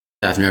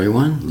Good afternoon,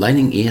 everyone.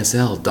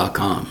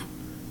 LightningESL.com.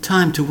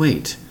 Time to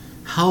wait.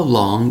 How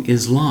long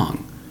is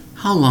long?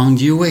 How long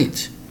do you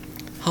wait?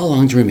 How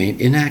long do you remain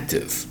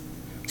inactive?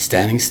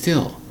 Standing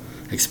still,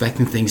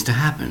 expecting things to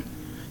happen.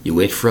 You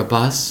wait for a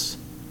bus.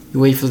 You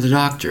wait for the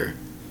doctor.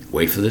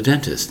 Wait for the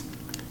dentist.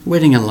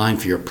 Waiting in line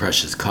for your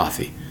precious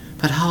coffee.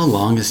 But how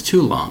long is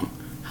too long?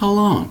 How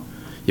long?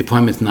 The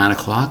appointment's 9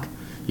 o'clock.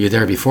 You're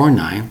there before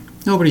 9.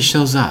 Nobody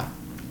shows up.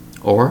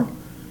 Or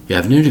you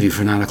have an interview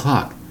for 9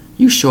 o'clock.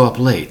 You show up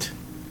late.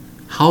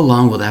 How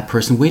long will that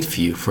person wait for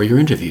you for your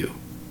interview?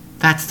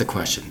 That's the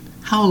question.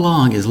 How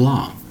long is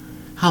long?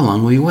 How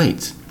long will you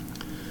wait?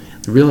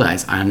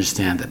 Realize I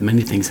understand that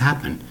many things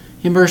happen.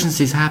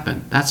 Emergencies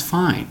happen. That's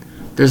fine.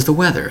 There's the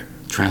weather,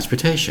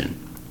 transportation,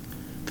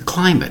 the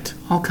climate,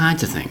 all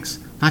kinds of things.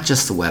 Not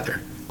just the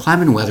weather.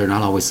 Climate and weather are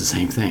not always the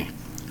same thing.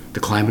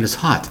 The climate is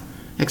hot.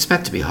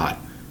 Expect to be hot.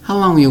 How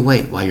long will you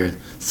wait while you're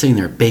sitting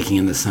there baking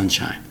in the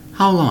sunshine?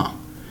 How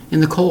long? In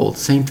the cold,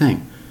 same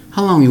thing.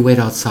 How long will you wait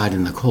outside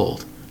in the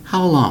cold?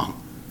 How long?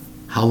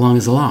 How long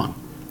is long?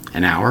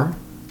 An hour?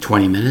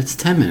 20 minutes?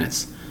 10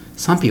 minutes?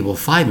 Some people,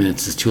 5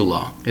 minutes is too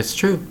long. It's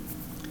true.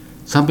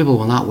 Some people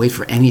will not wait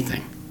for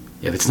anything.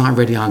 If it's not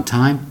ready on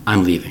time,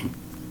 I'm leaving.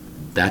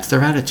 That's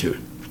their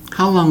attitude.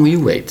 How long will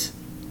you wait?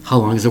 How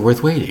long is it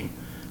worth waiting?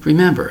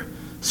 Remember,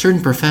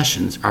 certain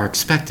professions are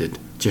expected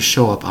to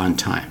show up on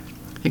time.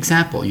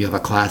 Example, you have a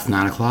class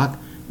 9 o'clock.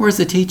 Where's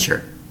the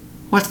teacher?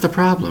 What's the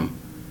problem?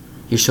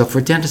 You show up for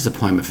a dentist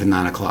appointment for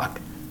 9 o'clock.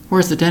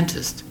 Where's the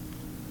dentist?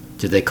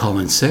 Did they call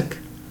in sick?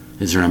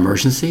 Is there an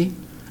emergency?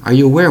 Are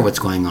you aware of what's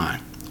going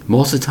on?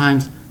 Most of the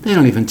times, they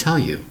don't even tell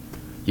you.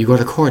 You go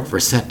to court for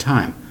a set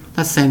time.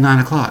 Let's say 9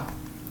 o'clock.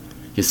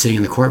 You're sitting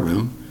in the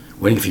courtroom,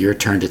 waiting for your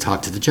turn to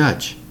talk to the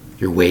judge.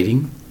 You're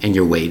waiting, and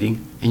you're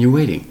waiting, and you're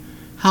waiting.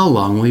 How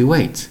long will you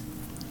wait?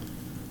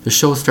 The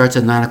show starts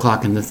at 9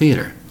 o'clock in the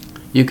theater.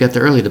 You get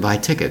there early to buy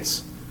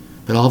tickets.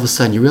 But all of a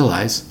sudden you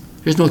realize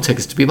there's no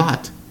tickets to be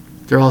bought.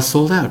 They're all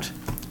sold out.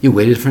 You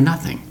waited for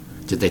nothing.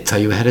 Did they tell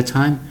you ahead of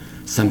time?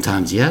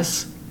 Sometimes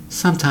yes,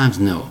 sometimes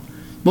no.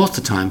 Most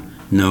of the time,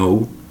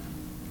 no.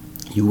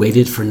 You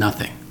waited for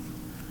nothing.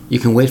 You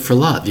can wait for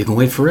love. You can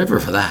wait forever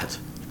for that.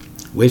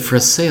 Wait for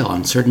a sale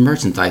on certain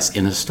merchandise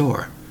in a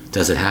store.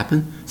 Does it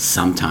happen?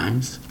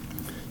 Sometimes.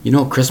 You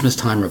know, Christmas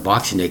time or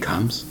Boxing Day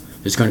comes,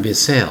 there's going to be a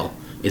sale.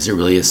 Is it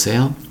really a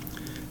sale?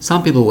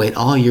 Some people wait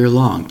all year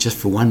long just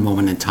for one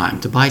moment in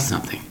time to buy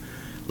something.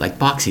 Like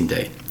Boxing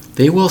Day.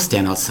 They will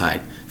stand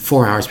outside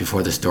 4 hours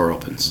before the store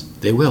opens.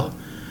 They will,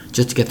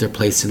 just to get their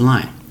place in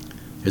line.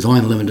 There's only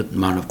a limited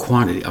amount of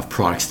quantity of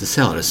products to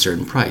sell at a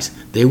certain price.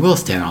 They will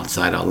stand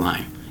outside out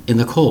line, in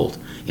the cold,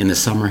 in the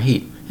summer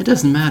heat. It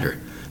doesn't matter.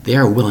 They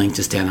are willing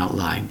to stand out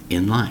line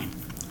in line.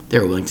 They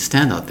are willing to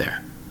stand out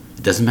there.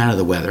 It doesn't matter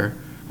the weather,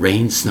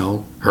 rain,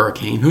 snow,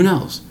 hurricane, who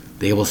knows?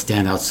 They will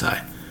stand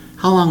outside.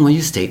 How long will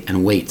you stay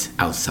and wait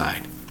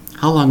outside?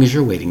 How long is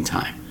your waiting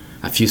time?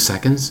 A few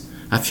seconds?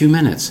 A few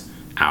minutes?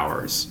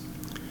 Hours?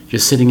 You're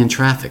sitting in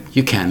traffic.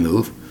 You can't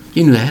move.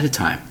 You knew ahead of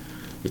time.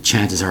 The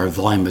chances are a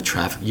volume of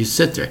traffic. You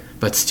sit there,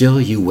 but still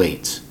you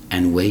wait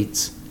and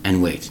wait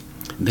and wait.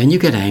 And then you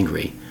get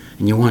angry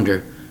and you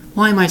wonder,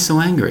 why am I so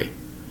angry?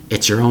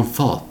 It's your own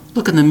fault.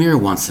 Look in the mirror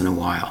once in a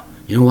while.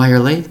 You know why you're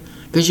late?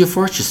 Because you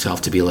forced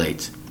yourself to be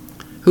late.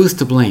 Who's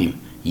to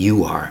blame?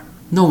 You are.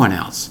 No one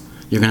else.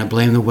 You're going to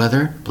blame the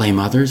weather? Blame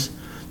others?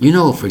 You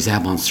know, for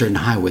example, on certain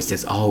highways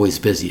it's always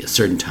busy at a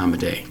certain time of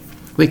day.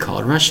 We call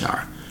it rush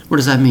hour. What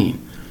does that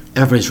mean?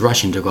 Everybody's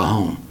rushing to go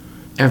home.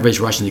 Everybody's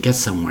rushing to get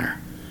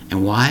somewhere.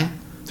 And why?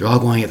 They're all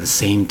going at the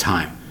same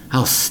time.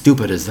 How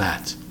stupid is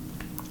that?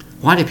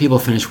 Why do people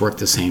finish work at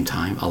the same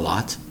time? A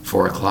lot?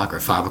 4 o'clock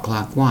or 5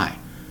 o'clock? Why?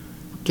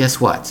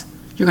 Guess what?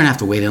 You're going to have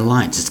to wait in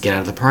line just to get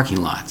out of the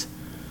parking lot.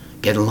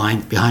 Get in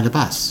line behind a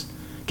bus.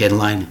 Get in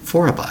line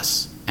for a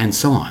bus. And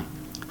so on.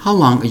 How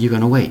long are you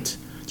going to wait?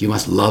 You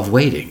must love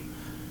waiting.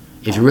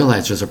 If you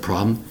realize there's a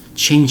problem,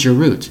 change your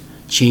route.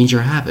 Change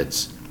your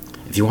habits.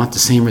 If you want the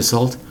same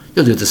result,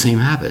 you'll do the same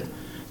habit.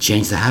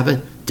 Change the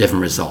habit,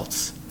 different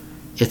results.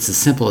 It's as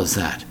simple as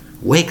that.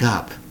 Wake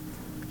up.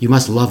 You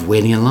must love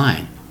waiting in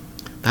line.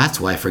 That's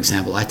why, for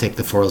example, I take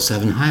the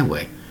 407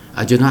 highway.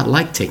 I do not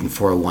like taking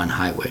 401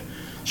 highway.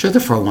 Sure, the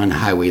 401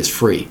 highway is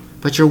free,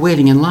 but you're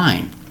waiting in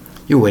line.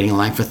 You're waiting in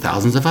line for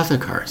thousands of other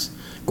cars,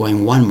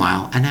 going 1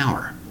 mile an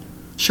hour.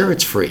 Sure,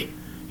 it's free.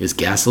 Is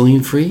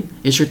gasoline free?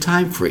 Is your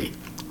time free?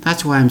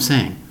 That's why I'm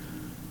saying,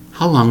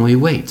 how long will you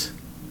wait?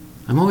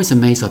 I'm always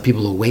amazed how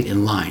people who wait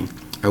in line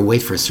or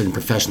wait for a certain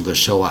professional to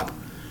show up,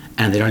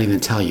 and they don't even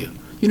tell you.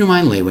 You don't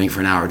mind waiting for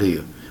an hour, do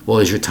you? Well,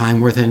 is your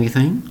time worth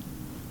anything?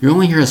 You're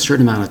only here a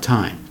certain amount of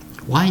time.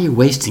 Why are you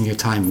wasting your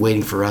time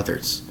waiting for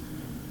others?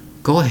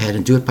 Go ahead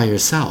and do it by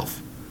yourself.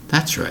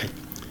 That's right.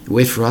 You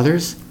wait for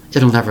others,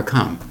 it'll never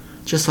come.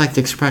 Just like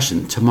the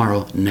expression,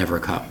 tomorrow never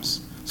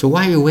comes. So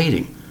why are you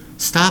waiting?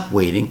 Stop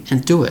waiting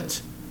and do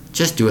it.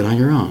 Just do it on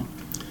your own.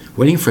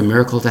 Waiting for a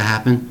miracle to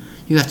happen,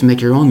 you have to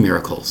make your own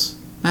miracles.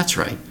 That's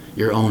right,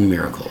 your own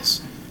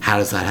miracles. How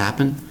does that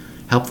happen?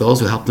 Help those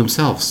who help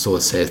themselves, so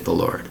saith the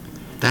Lord.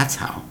 That's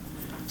how.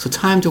 So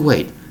time to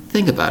wait.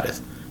 Think about it.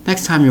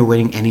 Next time you're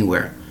waiting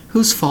anywhere,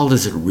 whose fault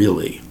is it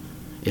really?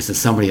 Is it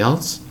somebody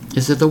else?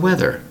 Is it the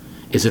weather?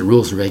 Is it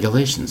rules and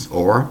regulations?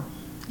 Or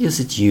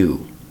is it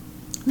you?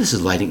 This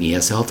is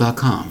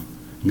lightningesl.com,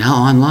 now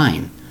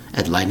online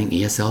at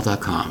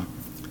lightningesl.com.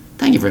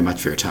 Thank you very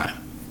much for your time.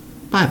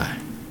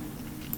 Bye-bye.